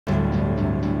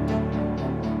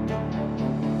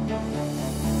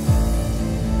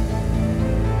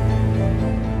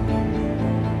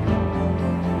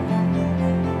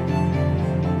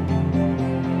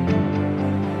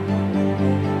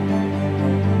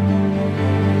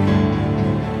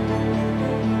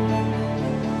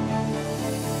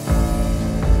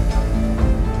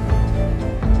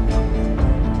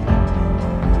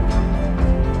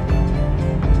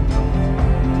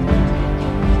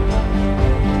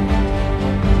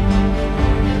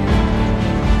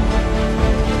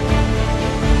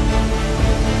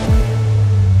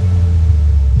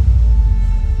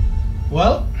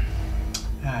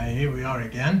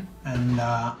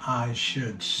I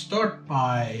should start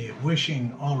by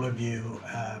wishing all of you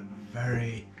a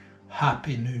very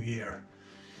happy new year.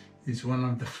 It's one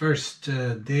of the first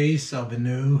days of a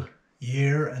new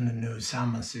year and a new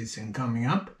salmon season coming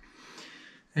up.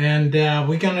 And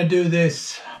we're gonna do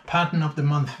this pattern of the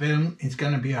month film. It's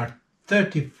gonna be our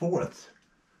 34th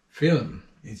film.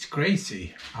 It's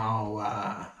crazy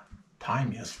how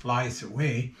time just flies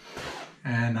away.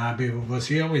 And I was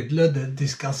here with Ludde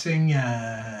discussing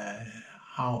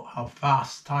how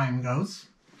fast time goes.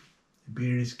 The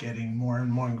beard is getting more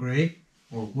and more gray,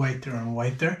 or whiter and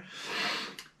whiter.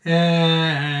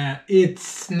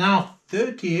 It's now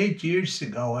 38 years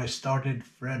ago I started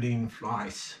threading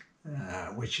flies,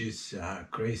 which is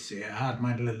crazy. I had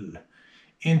my little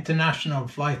International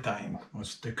Fly Time,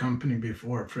 was the company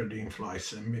before threading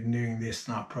flies. I've been doing this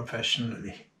now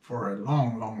professionally for a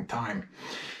long time.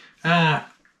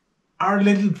 Our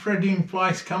little threading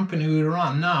flies company we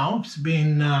run now has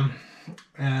been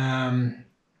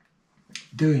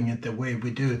doing it the way we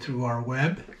do through our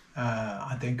web.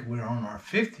 I think we're on our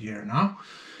 5th year now.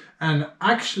 And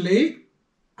actually,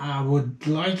 I would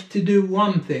like to do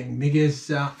one thing,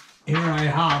 because here I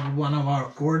have one of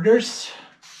our orders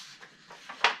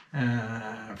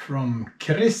from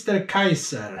Christer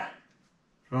Kaiser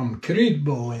from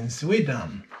Krydbo in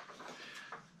Sweden.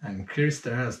 And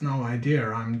Christer has no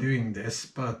idea I'm doing this,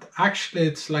 but actually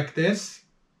it's like this.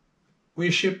 We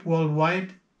ship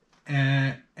worldwide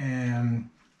and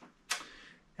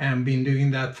been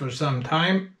doing that for some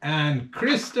time. And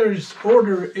Christer's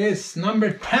order is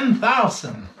number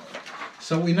 10,000.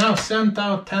 So we now sent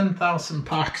out 10,000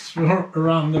 packs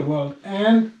around the world.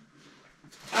 And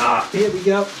here we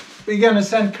go. We're gonna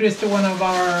send Christer one of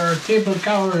our table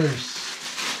covers.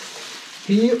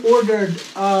 He ordered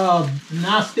a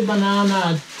Nasty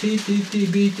Banana TTT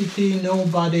BTT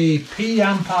Nobody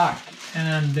PM pack,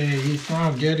 and he's now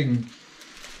getting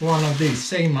one of these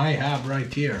same I have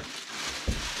right here.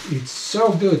 It's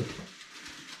so good.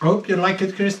 I hope you like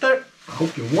it, Christer. I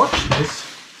hope you watch this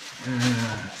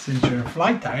since you're a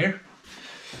fly tire,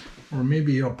 or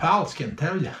maybe your pals can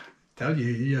tell you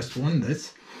you just won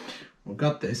this or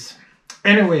got this.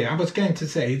 Anyway, I was going to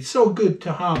say, it's so good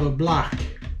to have a black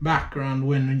background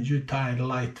when you tie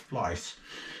light flies.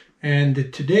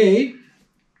 And today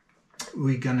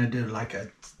we're gonna do, like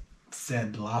I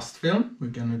said last film,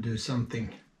 we're gonna do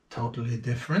something totally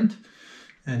different.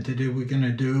 And today we're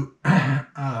gonna do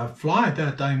a fly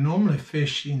that I normally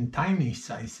fish in tiny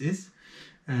sizes,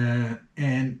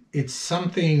 and it's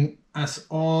something as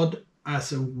odd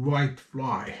as a white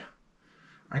fly.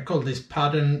 I call this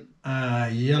pattern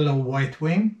yellow white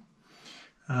wing.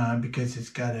 Because it's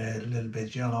got a little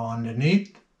bit yellow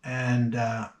underneath, and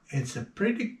it's a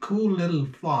pretty cool little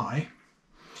fly.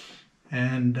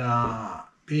 And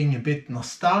being a bit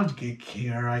nostalgic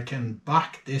here, I can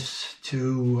back this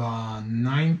to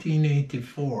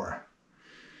 1984.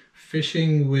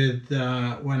 Fishing with,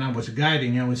 when I was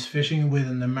guiding, I was fishing with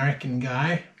an American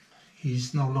guy.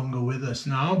 He's no longer with us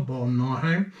now, Bob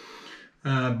Norheim.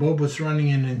 Bob was running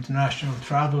an international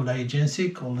travel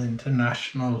agency called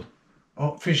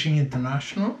Fishing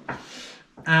International,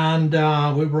 and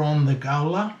we were on the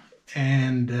Gala,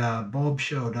 and Bob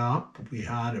showed up. We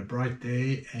had a bright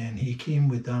day, and he came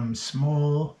with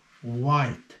small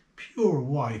white, pure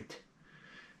white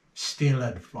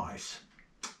steelhead flies.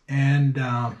 And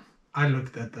I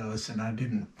looked at those and I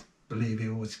didn't believe he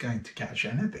was going to catch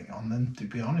anything on them, to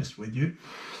be honest with you.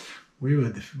 We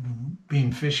would have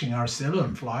been fishing our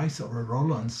seldom flies, or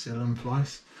Roland seldom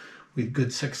flies, with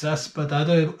good success, but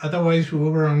otherwise we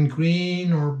were on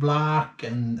green or black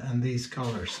and these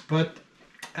colors. But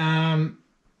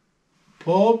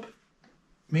Bob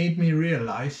made me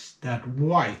realize that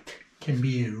white can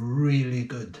be a really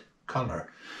good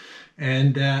color,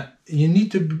 and you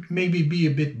need to maybe be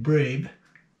a bit brave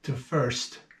to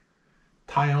first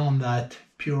tie on that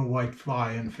pure white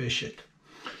fly and fish it.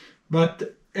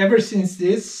 But ever since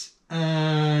this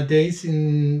days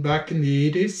back in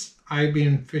the 80s, I've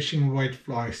been fishing white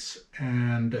flies,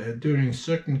 and during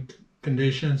certain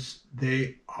conditions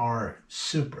they are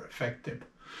super effective.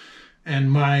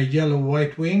 And my yellow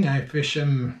white wing, I fish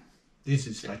them, this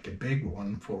is like a big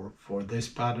one for this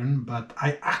pattern, but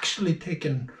I actually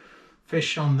taken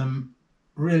fish on them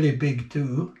really big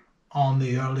too on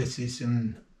the early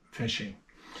season fishing.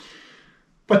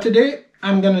 But today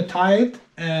I'm gonna tie it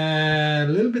a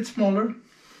little bit smaller,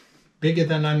 bigger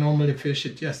than I normally fish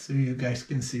it, just so you guys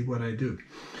can see what I do.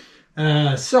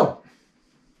 So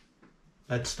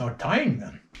let's start tying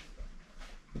then.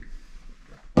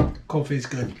 Coffee is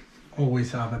good.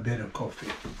 Always have a bit of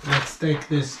coffee. Let's take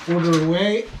this order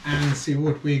away and see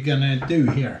what we're gonna do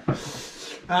here.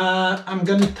 I'm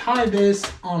gonna tie this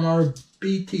on our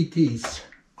BTTs,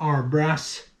 our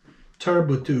brass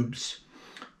turbo tubes.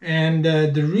 And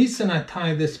the reason I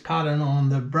tie this pattern on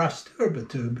the brass turbo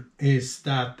tube is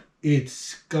that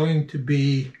it's going to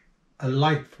be a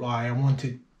light fly. I want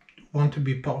it to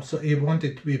be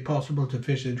possible to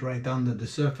fish it right under the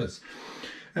surface.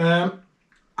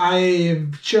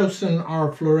 I've chosen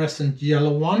our fluorescent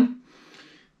yellow one,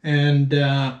 and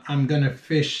I'm gonna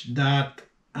fish that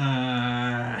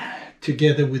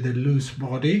together with a loose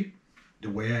body, the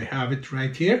way I have it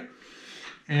right here.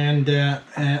 And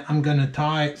I'm gonna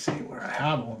tie, see where I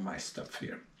have all my stuff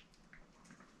here.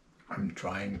 I'm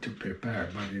trying to prepare,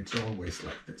 but it's always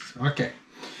like this. Okay,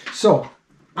 so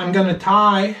I'm gonna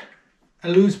tie a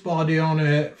loose body on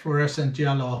a fluorescent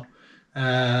yellow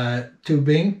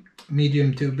tubing,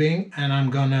 medium tubing, and I'm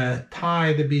gonna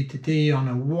tie the BTT on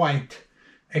a white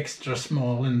extra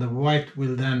small, and the white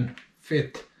will then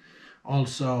fit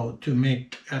also to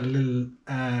make a little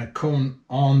cone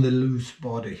on the loose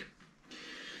body.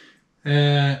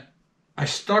 I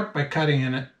start by cutting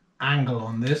an angle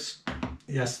on this,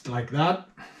 just like that.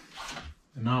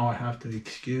 And now I have to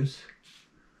excuse,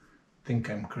 think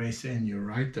I'm crazy, and you're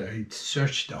right. I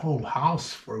searched the whole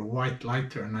house for a white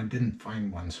lighter and I didn't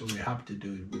find one, so we have to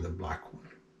do it with a black one.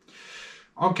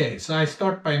 Okay, so I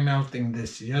start by melting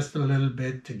this just a little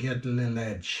bit to get a little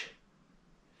edge.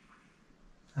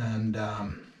 And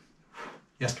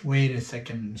just wait a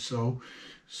second so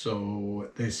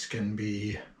this can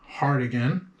be hard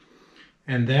again.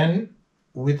 And then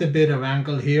with a bit of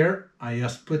angle here, I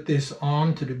just put this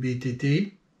on to the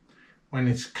BTT. When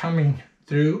it's coming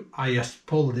through, I just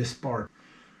pull this part.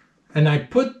 And I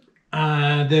put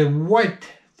the white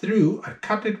through, I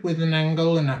cut it with an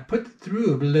angle and I put it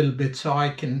through a little bit so I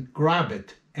can grab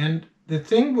it. And the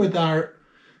thing with our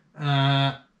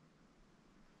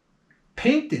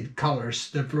painted colors,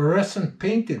 the fluorescent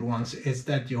painted ones, is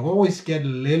that you always get a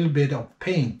little bit of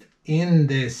paint in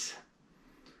this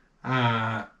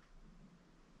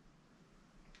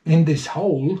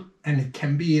hole, and it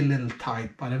can be a little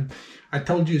tight. But I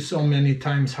told you so many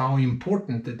times how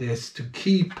important it is to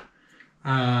keep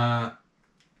the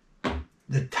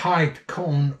tight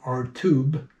cone or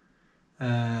tube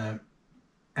and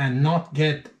not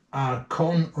get a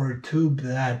cone or tube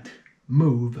that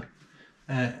move.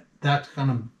 That's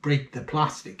gonna break the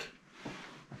plastic.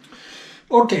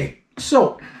 Okay,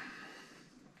 so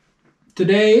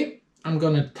today I'm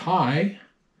gonna tie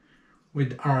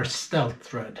with our stealth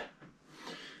thread.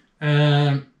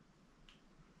 I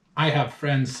have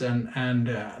friends and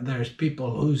there's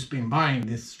people who's been buying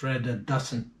this thread that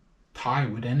doesn't tie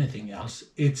with anything else.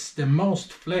 It's the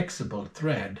most flexible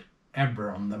thread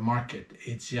ever on the market.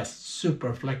 It's just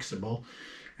super flexible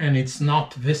and it's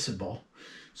not visible.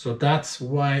 So that's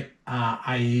why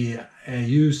I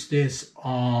use this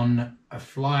on a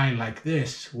fly like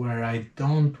this, where I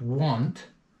don't want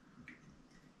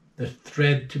the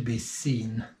thread to be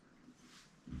seen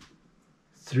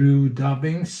through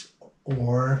dubbings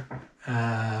or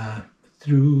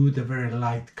through the very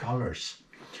light colors.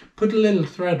 Put a little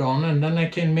thread on and then I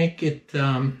can make it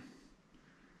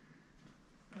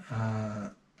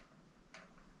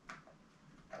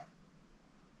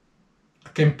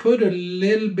I can put a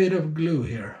little bit of glue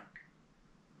here,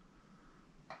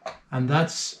 and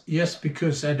that's just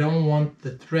because I don't want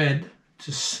the thread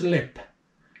to slip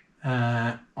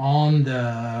on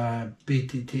the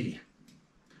BTT.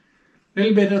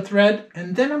 Little bit of thread,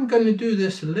 and then I'm going to do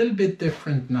this a little bit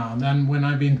different now than when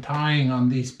I've been tying on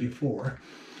these before,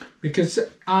 because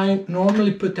I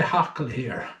normally put the hackle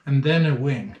here and then a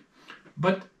wing,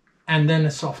 and then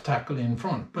a soft tackle in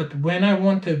front. But when I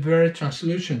want a very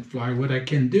translucent fly, what I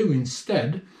can do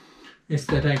instead is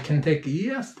that I can take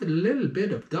just a little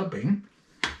bit of dubbing,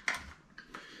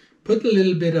 put a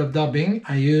little bit of dubbing.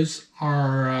 I use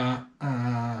our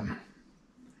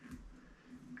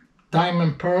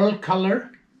diamond pearl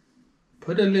color,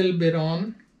 put a little bit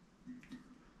on,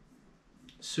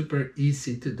 super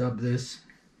easy to dub this.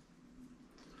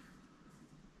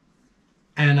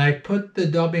 And I put the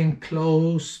dubbing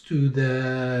close to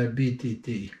the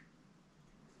BTT.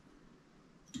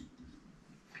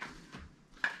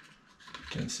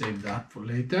 Can save that for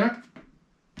later.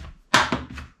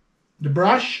 The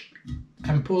brush,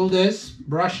 can pull this,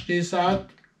 brush this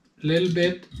out a little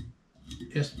bit,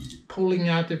 just pulling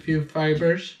out a few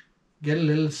fibers, get a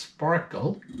little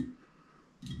sparkle.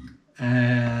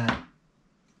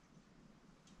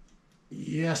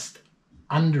 Just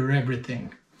under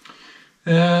everything.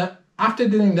 After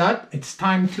doing that, it's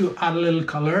time to add a little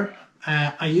color.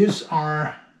 I use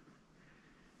our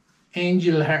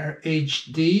Angel Hair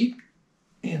HD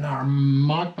in our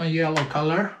magma yellow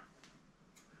color.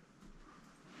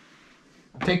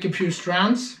 Take a few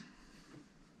strands,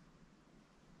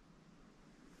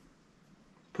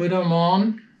 put them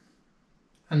on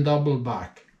and double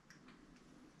back.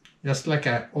 Just like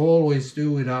I always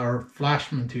do with our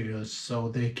flash materials, so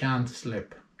they can't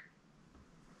slip.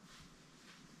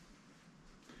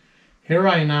 Here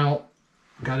I now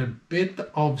got a bit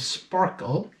of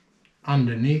sparkle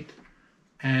underneath,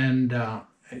 and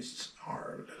it's a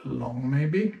little long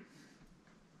maybe.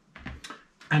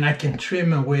 And I can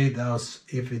trim away those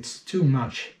if it's too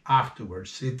much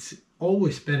afterwards. It's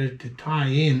always better to tie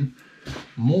in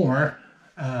more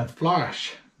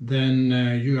flash than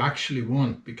you actually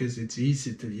want, because it's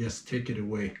easy to just take it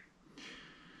away.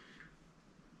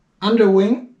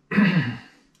 Underwing,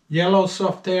 yellow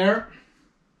soft hair.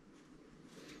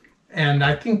 And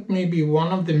I think maybe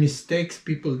one of the mistakes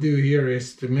people do here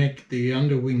is to make the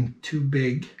underwing too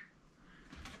big.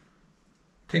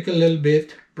 Take a little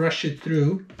bit, brush it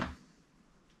through.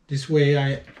 This way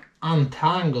I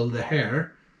untangle the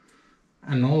hair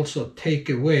and also take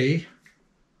away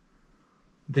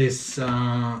this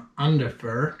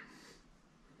underfur.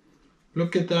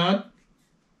 Look at that.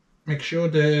 Make sure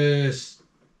the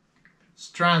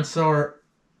strands are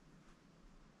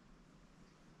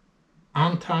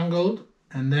untangled,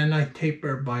 and then I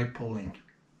taper by pulling.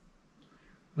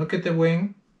 Look at the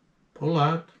wing, pull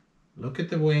out, look at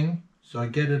the wing, so I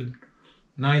get a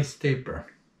nice taper.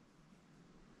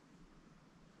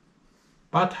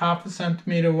 About 1/2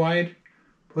 centimeter wide,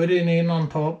 put it in on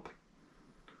top.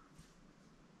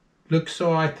 Look,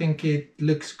 so I think it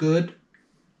looks good.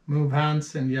 Move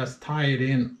hands and just tie it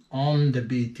in on the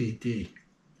BTT.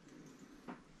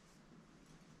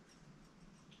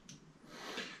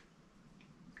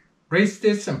 Raise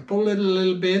this and pull it a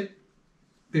little bit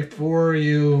before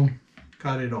you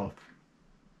cut it off.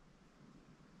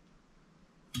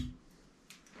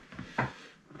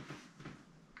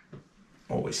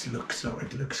 Always looks so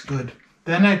it looks good.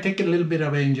 Then I take a little bit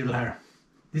of angel hair.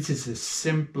 This is a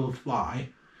simple fly,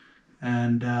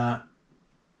 and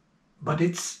but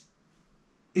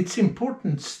it's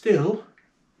important still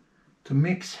to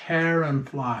mix hair and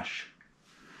flash.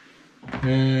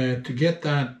 To get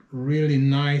that really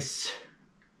nice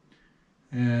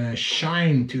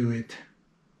shine to it.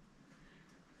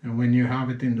 And when you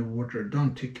have it in the water,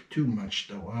 don't take too much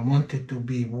though. I want it to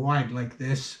be wide like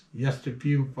this, just a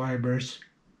few fibers.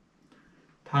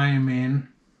 Tie them in,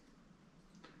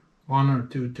 1 or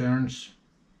 2 turns,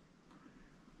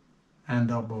 and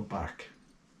double back.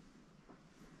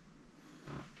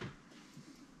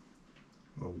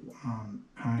 One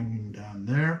hanging down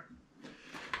there.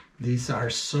 These are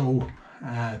so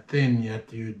thin,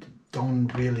 yet you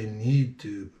don't really need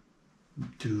to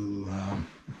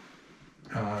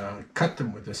cut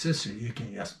them with a scissor. You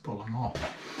can just pull them off.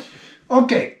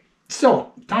 Okay,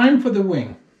 so time for the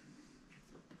wing.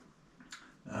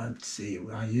 Let's see,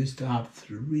 I used to have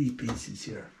 3 pieces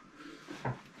here.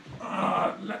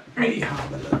 Let me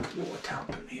have a look what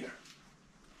happened here.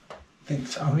 I think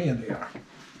so, here they are.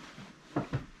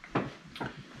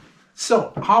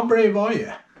 So, how brave are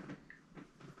you?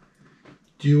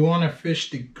 Do you want to fish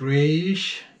the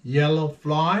grayish yellow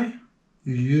fly?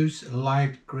 You use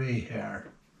light gray hair.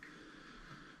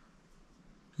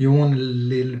 You want a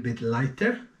little bit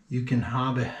lighter? You can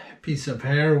have a piece of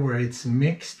hair where it's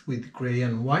mixed with gray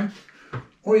and white,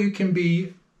 or you can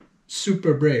be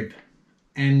super brave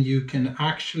and you can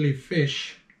actually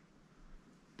fish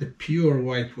the pure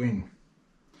white wing.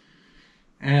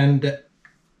 And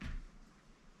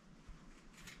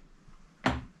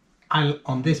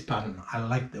on this pattern, I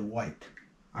like the white.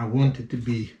 I want it to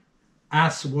be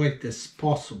as white as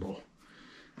possible.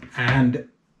 And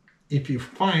if you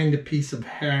find a piece of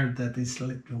hair that is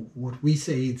what we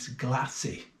say it's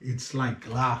glassy, it's like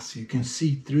glass, you can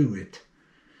see through it,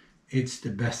 it's the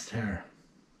best hair.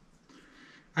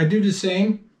 I do the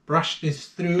same, brush this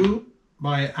through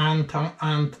by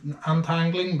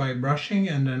untangling by brushing,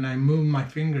 and then I move my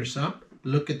fingers up,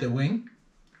 look at the wing.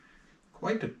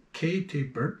 Quite okay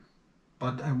tapered,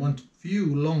 but I want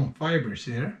few long fibers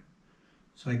here,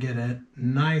 so I get a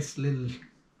nice little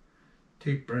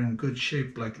taper in good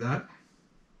shape like that.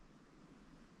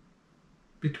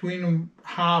 Between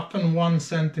 1/2 and 1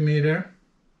 centimeter,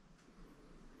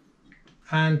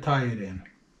 and tie it in.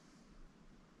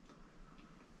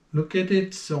 Look at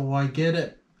it, so I get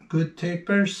a good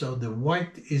taper, so the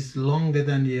white is longer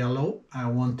than the yellow. I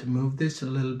want to move this a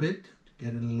little bit, to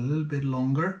get it a little bit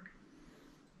longer,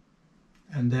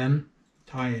 and then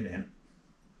tie it in.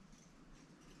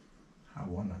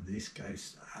 One of these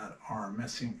guys are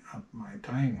messing up my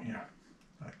tying here.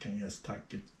 I can just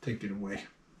take it away.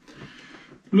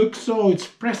 Look, so it's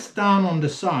pressed down on the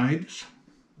sides.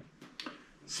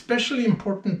 Especially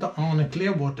important on a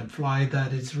clear water fly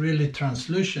that it's really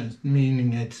translucent,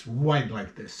 meaning it's white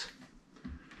like this.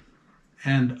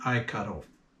 And I cut off.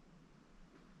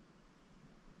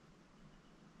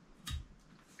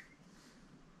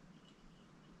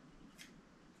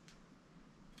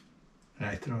 And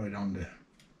I throw it on the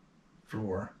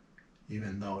floor,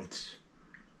 even though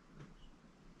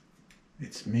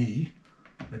it's me.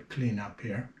 Let's clean up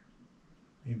here.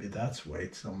 Maybe that's why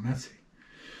it's so messy.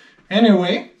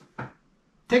 Anyway,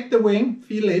 take the wing,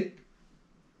 feel it.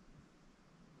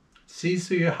 See,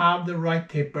 so you have the right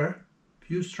taper,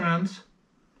 few strands,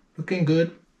 looking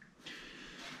good.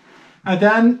 I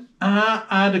then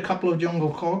add a couple of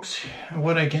jungle corks.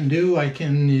 What I can do, I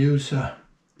can use a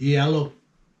yellow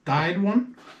dyed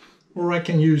one, or I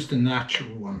can use the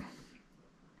natural one.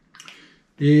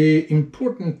 The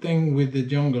important thing with the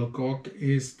jungle cork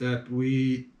is that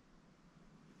we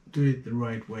do it the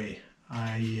right way.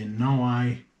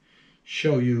 I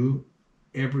show you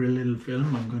every little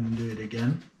film. I'm going to do it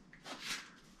again.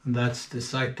 And that's the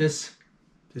situs.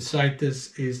 The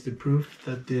situs is the proof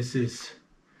that this is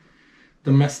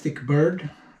domestic bird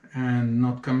and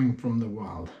not coming from the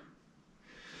wild.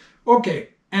 Okay,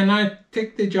 and I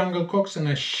take the jungle corks and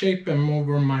I shape them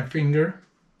over my finger,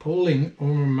 pulling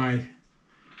over my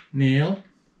nail.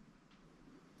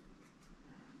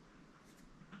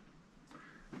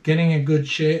 Getting a good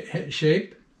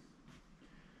shape,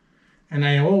 and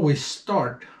I always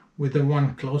start with the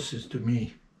one closest to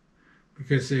me,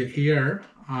 because here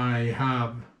I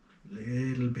have a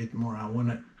little bit more. I want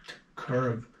it to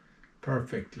curve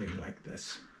perfectly like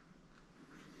this.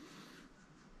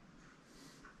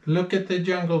 Look at the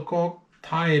jungle cork,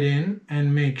 tie it in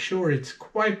and make sure it's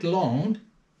quite long,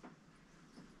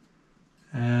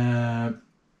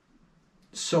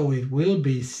 so it will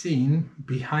be seen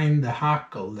behind the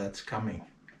hackle that's coming.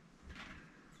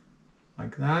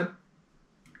 Like that.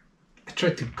 I try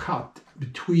to cut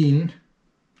between,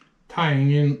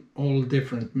 tying in all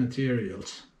different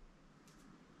materials.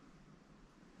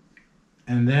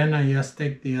 And then I just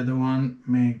take the other one,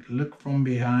 look from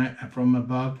behind, from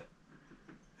above,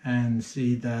 and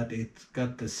see that it's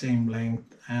got the same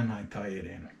length, and I tie it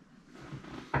in.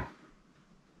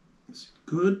 Is it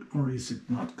good or is it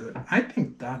not good? I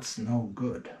think that's no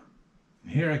good.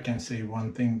 Here I can say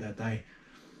one thing that I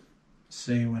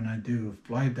say when I do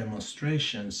fly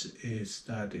demonstrations is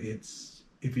that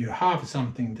if you have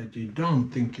something that you don't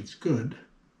think it's good,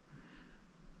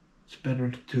 it's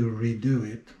better to redo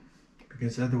it,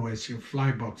 because otherwise your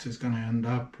fly box is going to end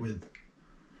up with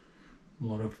a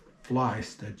lot of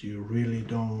flies that you really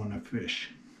don't want to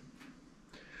fish.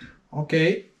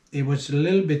 Okay, it was a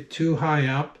little bit too high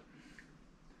up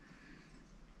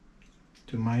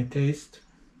to my taste,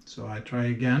 so I try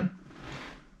again,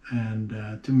 and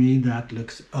to me that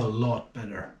looks a lot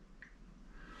better.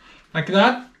 Like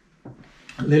that.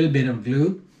 A little bit of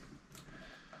glue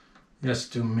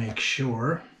just to make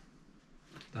sure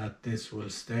that this will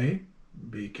stay.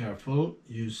 Be careful,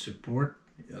 use support,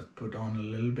 just put on a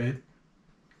little bit.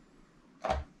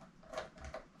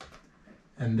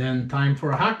 And then time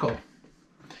for a hackle.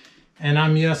 And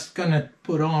I'm just gonna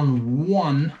put on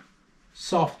one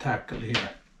soft hackle here.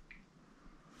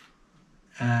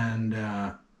 And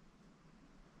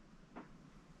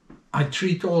I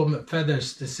treat all the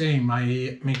feathers the same.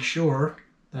 I make sure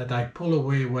that I pull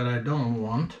away what I don't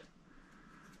want.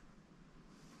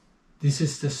 This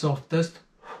is the softest.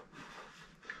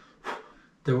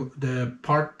 The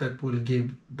part that will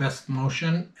give best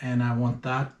motion, and I want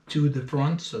that to the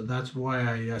front, so that's why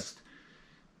I just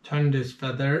turn this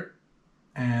feather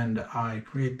and I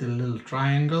create a little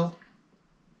triangle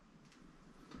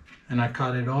and I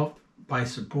cut it off by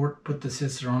support, put the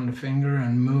scissor on the finger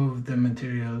and move the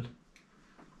material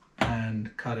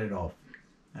and cut it off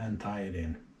and tie it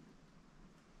in.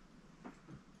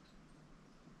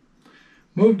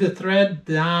 Move the thread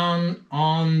down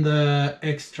on the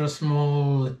extra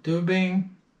small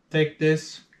tubing. Take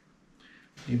this.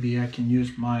 Maybe I can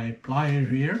use my plier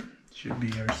here. It should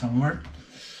be here somewhere.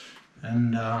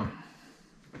 And I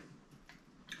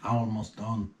almost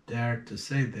don't dare to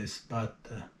say this, but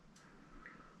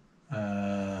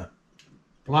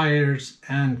pliers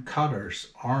and cutters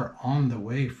are on the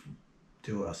way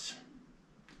to us.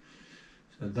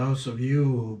 So those of you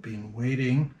who've been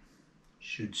waiting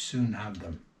should soon have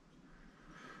them.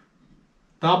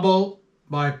 Double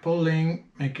by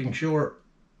pulling, making sure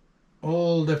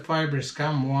all the fibers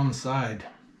come one side.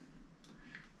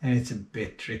 And it's a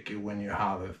bit tricky when you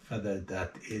have a feather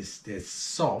that is this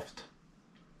soft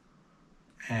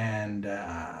and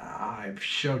I've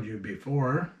showed you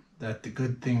before that the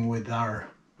good thing with our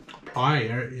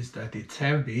plier is that it's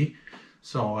heavy,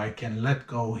 so I can let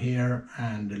go here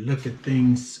and look at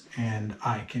things, and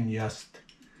I can just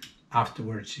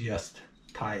afterwards just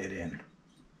tie it in.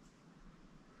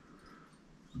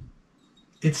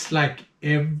 It's like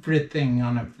everything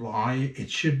on a fly, it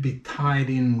should be tied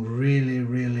in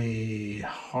really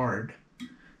hard.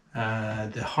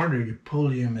 The harder you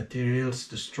pull your materials,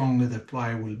 the stronger the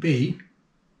fly will be.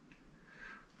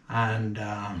 And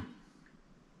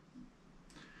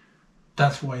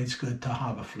that's why it's good to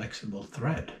have a flexible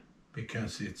thread,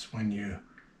 because it's when you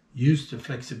use the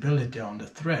flexibility on the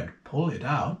thread, pull it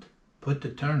out, put the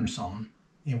turns on,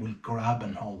 it will grab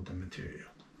and hold the material.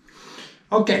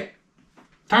 Okay,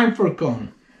 time for a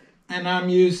cone. And I'm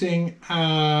using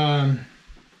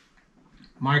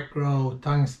micro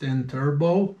tungsten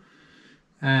turbo,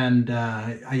 and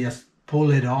I just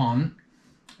pull it on,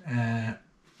 and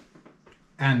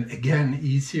again,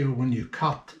 easier when you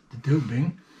cut the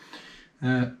tubing.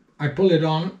 I pull it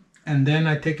on, and then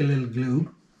I take a little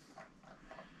glue,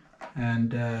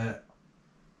 and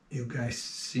you guys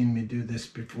seen me do this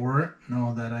before,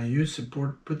 know that I use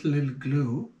support, put a little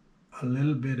glue a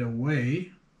little bit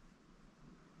away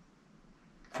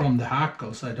from the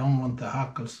hackles. I don't want the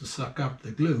hackles to suck up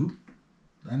the glue,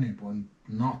 then it will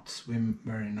not swim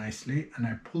very nicely. And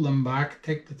I pull them back,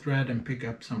 take the thread and pick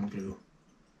up some glue.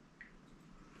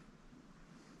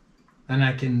 Then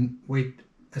I can wait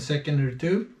a second or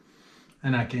two,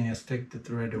 and I can just take the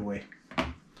thread away.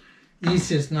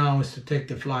 Easiest now is to take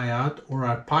the fly out, or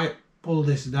I pull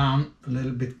this down a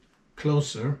little bit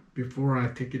closer before I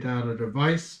take it out of the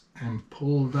vise and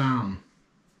pull down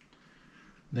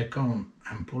the cone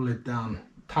and pull it down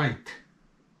tight.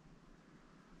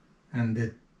 And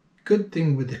the good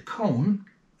thing with the cone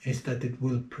is that it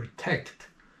will protect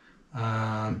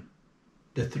the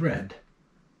thread.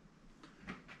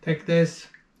 Take this,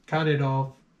 cut it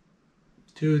off,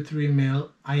 2-3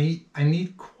 mil. I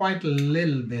need quite a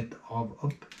little bit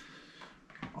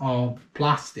of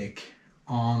plastic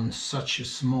on such a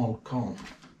small cone.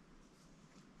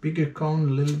 Bigger cone,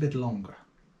 a little bit longer.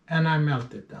 And I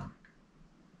melt it down.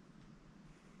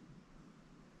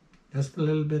 Just a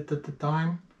little bit at a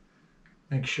time.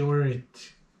 Make sure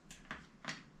it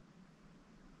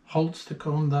holds the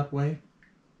cone that way.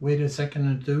 Wait a second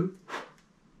or two,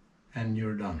 and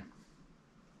you're done.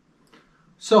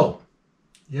 So,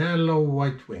 yellow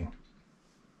white wing.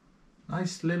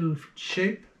 Nice little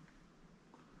shape.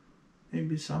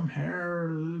 Maybe some hair a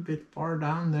little bit far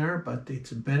down there, but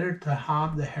it's better to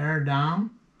have the hair down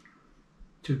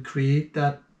to create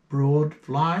that broad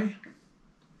fly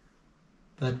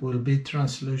that will be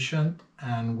translucent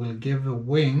and will give a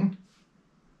wing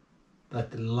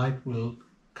that the light will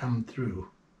come through.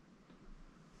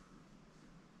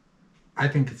 I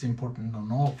think it's important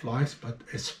on all flies, but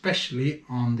especially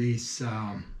on these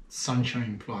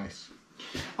sunshine flies.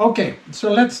 Okay,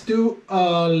 so let's do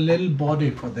a little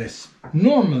body for this.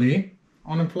 Normally,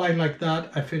 on a fly like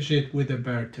that, I fish it with a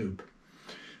bare tube.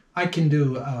 I can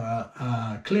do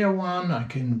a clear one, I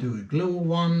can do a glue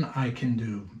one, I can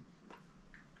do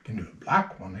a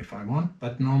black one if I want,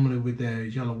 but normally with the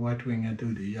yellow white wing I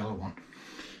do the yellow one.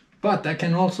 But I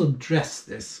can also dress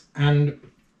this, and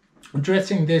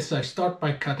dressing this I start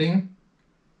by cutting,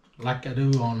 like I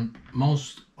do on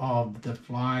most of the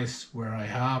flies where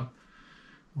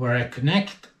I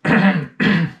connect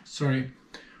sorry,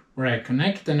 where I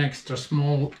connect an extra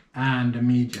small and a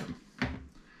medium.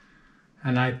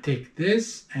 And I take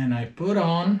this and I put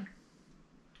on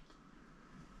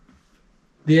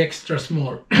the extra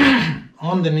small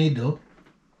on the needle,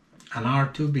 and our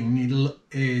tubing needle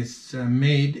is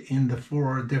made in the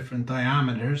 4 different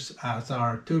diameters as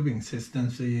our tubing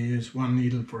system, so you use one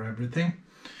needle for everything.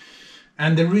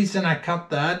 And the reason I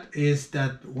cut that is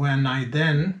that when I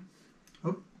then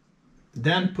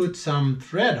put some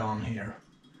thread on here,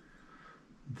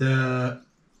 the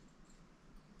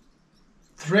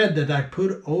thread that I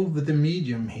put over the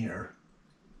medium here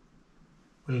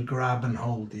will grab and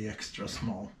hold the extra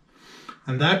small.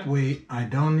 And that way I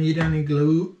don't need any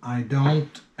glue. I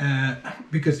don't,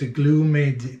 because the glue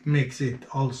makes it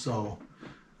also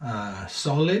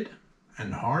solid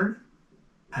and hard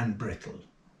and brittle.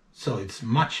 So it's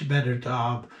much better to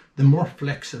have, the more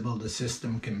flexible the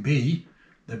system can be,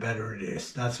 the better it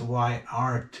is. That's why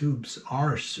our tubes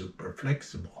are super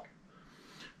flexible,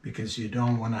 because you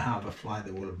don't want to have a fly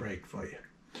that will break for you.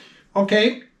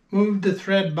 Okay, move the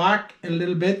thread back a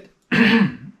little bit.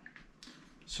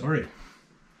 Sorry.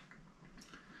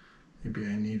 Maybe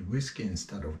I need whiskey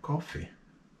instead of coffee.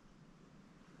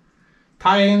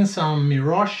 Tie in some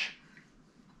Mirage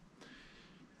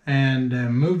and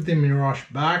move the mirage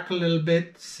back a little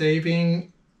bit,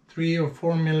 saving 3 or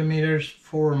 4 millimeters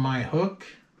for my hook.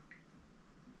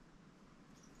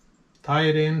 Tie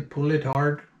it in, pull it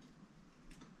hard.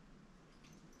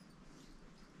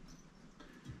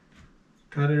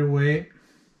 Cut it away.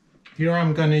 Here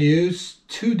I'm going to use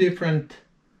 2 different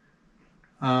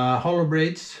hollow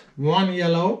braids, one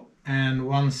yellow and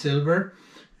one silver,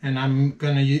 and I'm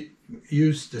going to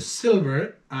use the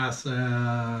silver as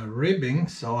a ribbing,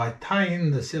 so I tie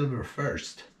in the silver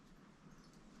first.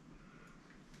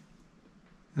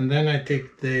 And then I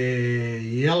take the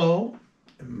yellow,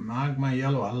 magma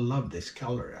yellow. I love this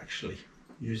color actually,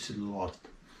 use it a lot.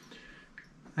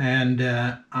 And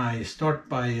I start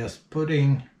by just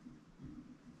putting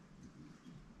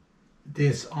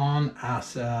this on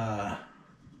as a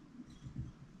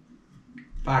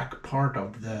back part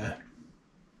of the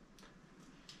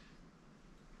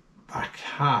back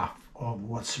half of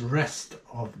what's rest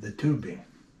of the tubing.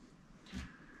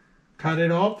 Cut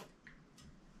it off.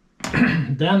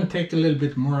 Then take a little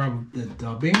bit more of the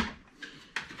dubbing,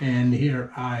 and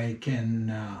here I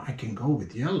can go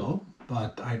with yellow,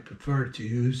 but I prefer to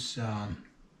use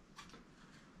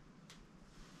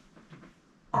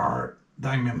our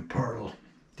diamond pearl.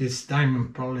 This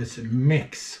diamond pearl is a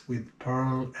mix with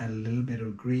pearl and a little bit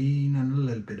of green and a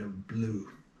little bit of blue.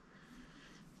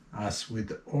 As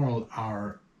with all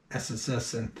our SSS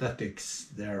synthetics,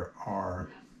 there are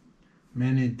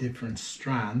many different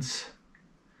strands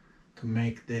to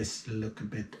make this look a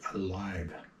bit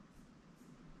alive.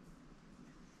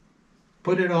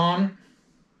 Put it on,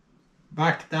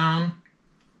 back down,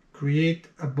 create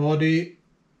a body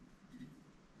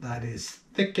that is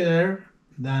thicker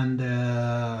than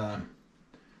the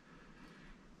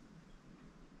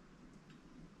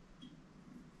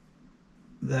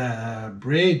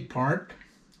braid part,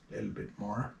 a little bit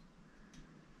more.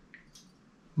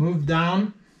 Move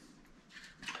down.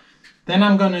 Then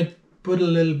I'm going to put a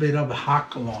little bit of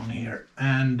hackle on here,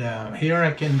 and here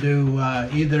I can do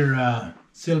either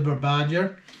silver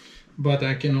badger, but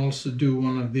I can also do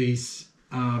one of these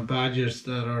badgers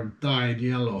that are dyed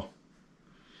yellow.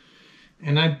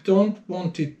 And I don't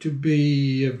want it to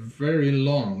be very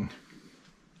long.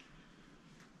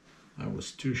 I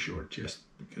was too short just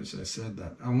because I said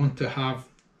that. I want to have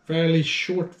fairly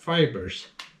short fibers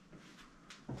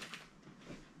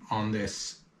on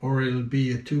this, or it'll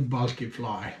be a too bulky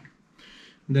fly.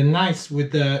 The nice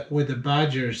with the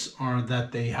badgers are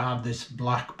that they have this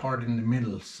black part in the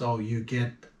middle, so you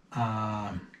get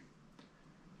a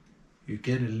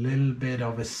little bit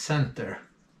of a center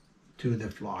to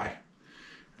the fly.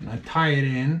 And I tie it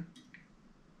in,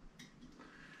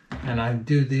 and I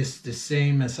do this the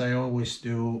same as I always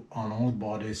do on all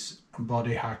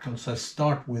body hackles. I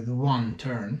start with one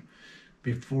turn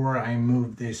before I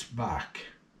move this back,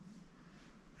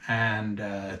 and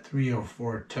 3 or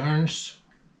 4 turns.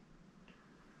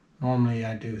 Normally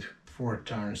I do 4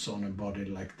 turns on a body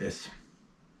like this.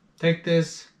 Take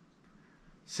this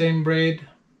same braid,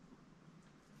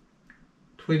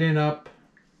 twin it up,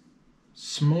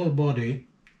 small body,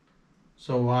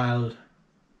 so I'll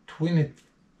twin it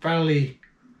fairly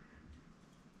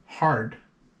hard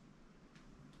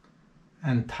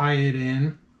and tie it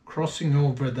in, crossing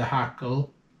over the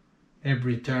hackle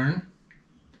every turn,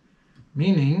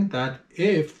 meaning that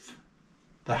if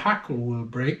the hackle will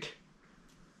break,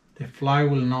 the fly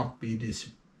will not be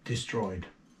destroyed.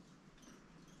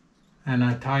 And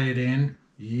I tie it in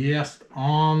just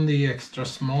on the extra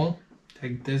small.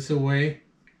 Take this away,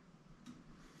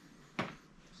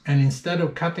 and instead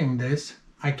of cutting this,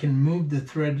 I can move the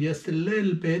thread just a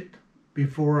little bit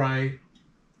before I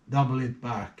double it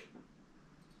back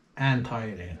and tie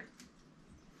it in.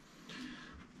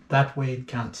 That way it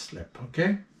can't slip,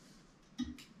 okay?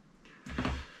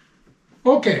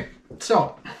 Okay,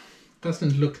 so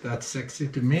doesn't look that sexy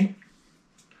to me,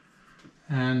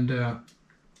 and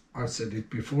I've said it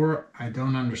before, I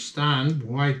don't understand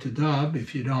why to dub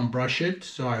if you don't brush it.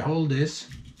 So I hold this,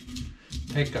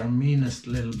 take our meanest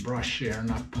little brush here, and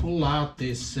I pull out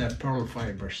these pearl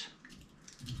fibers,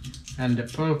 and the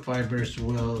pearl fibers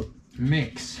will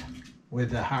mix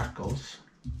with the hackles,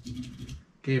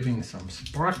 giving some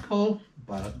sparkle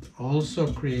but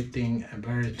also creating a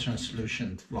very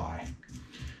translucent fly.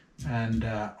 And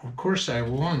of course I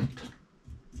want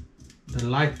the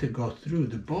light to go through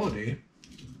the body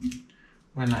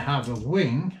when I have a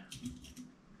wing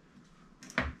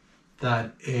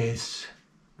that is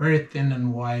very thin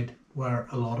and wide, where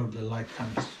a lot of the light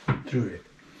comes through it.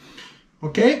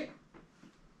 Okay,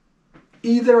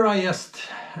 either I just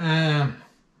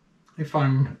if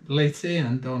I'm lazy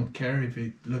and don't care if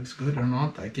it looks good or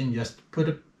not, I can just put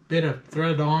a bit of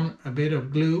thread on, a bit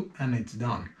of glue, and it's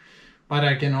done. But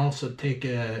I can also take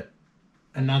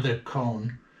another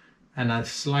cone and I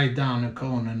slide down a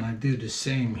cone and I do the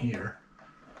same here.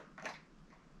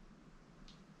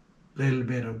 Little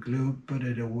bit of glue, put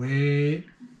it away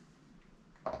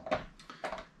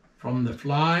from the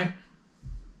fly,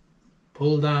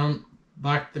 pull down,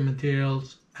 back the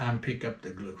materials and pick up the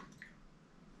glue.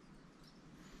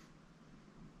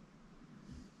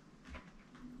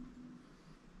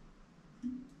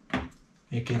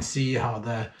 You can see how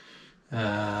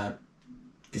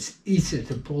it's easy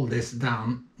to pull this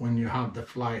down when you have the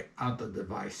fly out of the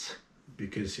vise,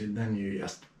 because then you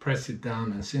just press it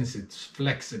down, and since it's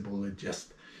flexible it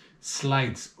just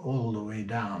slides all the way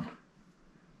down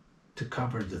to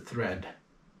cover the thread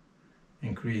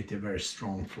and create a very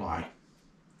strong fly.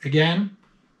 Again,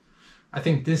 I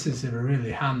think this is a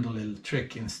really handy little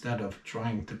trick instead of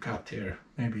trying to cut here,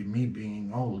 maybe me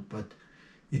being old, but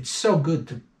it's so good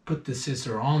to put the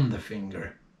scissor on the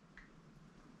finger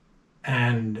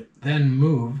and then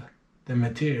move the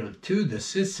material to the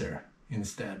scissor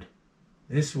instead.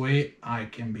 This way I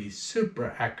can be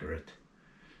super accurate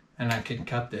and I can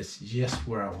cut this just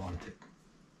where I want it.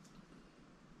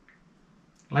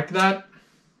 Like that.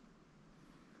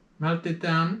 Melt it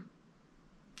down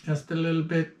just a little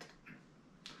bit.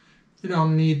 You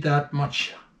don't need that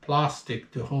much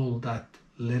plastic to hold that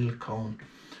little cone.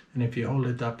 And if you hold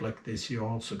it up like this, you're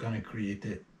also going to create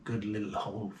a good little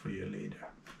hole for your leader.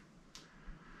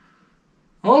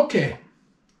 Okay,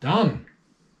 done.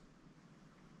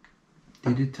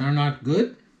 Did it turn out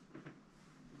good?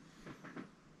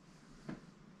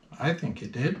 I think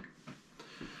it did.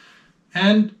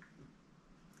 And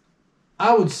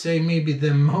I would say maybe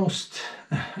the most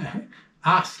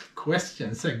asked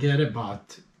questions I get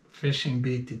about fishing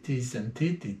BTTs and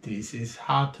TTTs is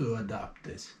how to adapt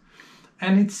this.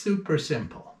 And it's super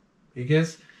simple,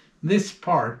 because this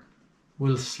part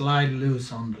will slide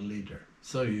loose on the leader.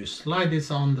 So you slide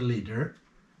this on the leader,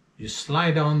 you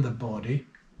slide on the body,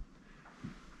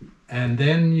 and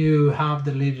then you have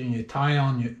the leader and you tie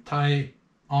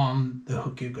on the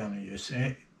hook you're going to use.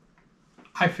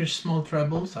 I fish small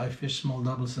trebles, I fish small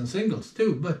doubles and singles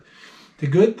too, but the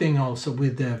good thing also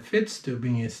with the fits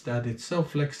tubing is that it's so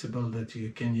flexible that you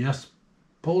can just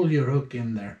pull your hook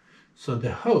in there. So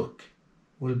the hook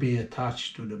will be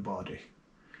attached to the body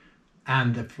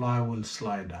and the fly will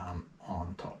slide down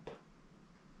on top.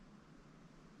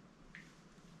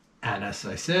 And as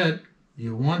I said,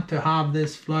 you want to have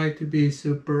this fly to be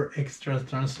super extra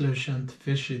translucent.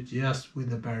 Fish it just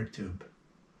with a bare tube.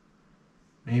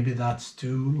 Maybe that's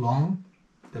too long.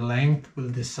 The length will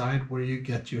decide where you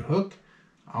get your hook.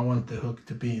 I want the hook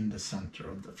to be in the center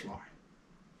of the fly.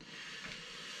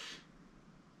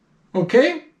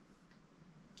 Okay,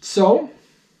 so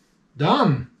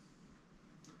done.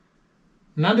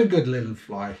 Another good little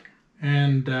fly.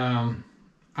 And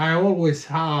I always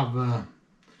have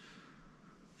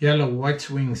yellow white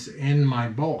wings in my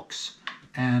box,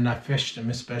 and I fish them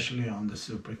especially on the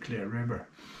super clear river.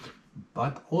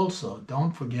 But also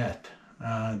don't forget,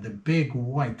 the big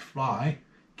white fly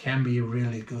can be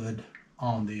really good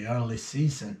on the early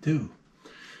season too.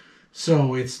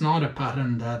 So it's not a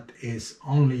pattern that is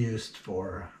only used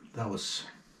for those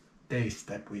days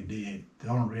that we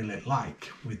don't really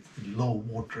like, with low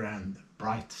water and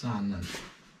bright sun, and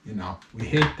you know, we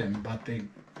hate them, but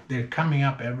they're coming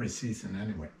up every season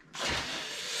anyway.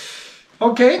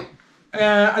 Okay,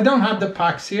 I don't have the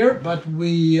packs here, but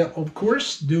we of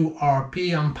course do our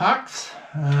PM packs,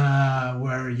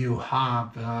 where you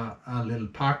have a little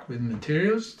pack with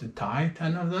materials to tie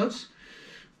 10 of those,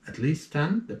 at least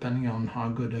 10, depending on how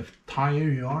good a tire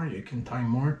you are. You can tie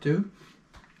more too.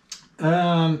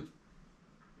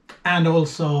 And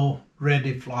also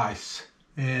ready flies.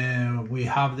 We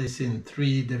have this in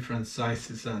 3 different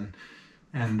sizes,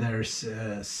 and there's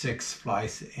 6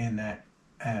 flies in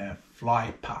a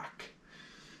fly pack.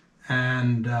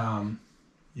 And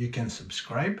you can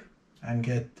subscribe and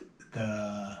get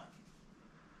the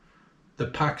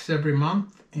packs every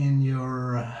month in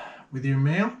with your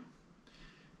mail.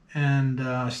 And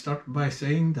start by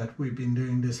saying that we've been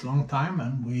doing this long time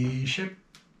and we ship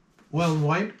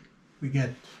worldwide. We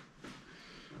get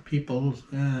people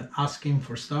asking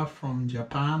for stuff from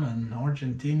Japan and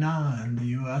Argentina and the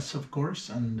US, of course,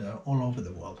 and all over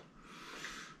the world.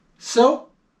 So,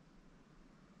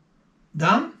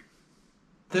 done.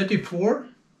 34.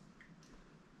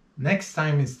 Next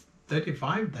time is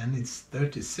 35, then it's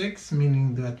 36,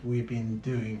 meaning that we've been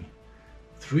doing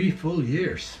 3 full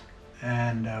years.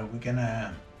 And we're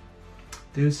gonna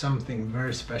do something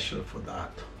very special for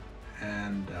that.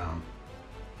 And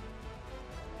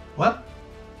well,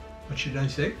 what should I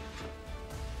say?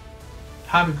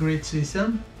 Have a great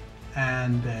season,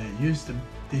 and use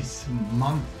this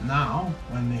month now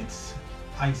when it's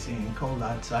icy and cold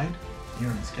outside, here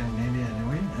in Scandinavia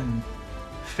anyway, and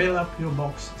fill up your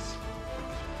boxes.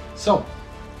 So,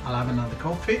 I'll have another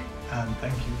coffee, and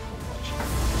thank you for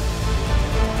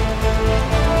watching.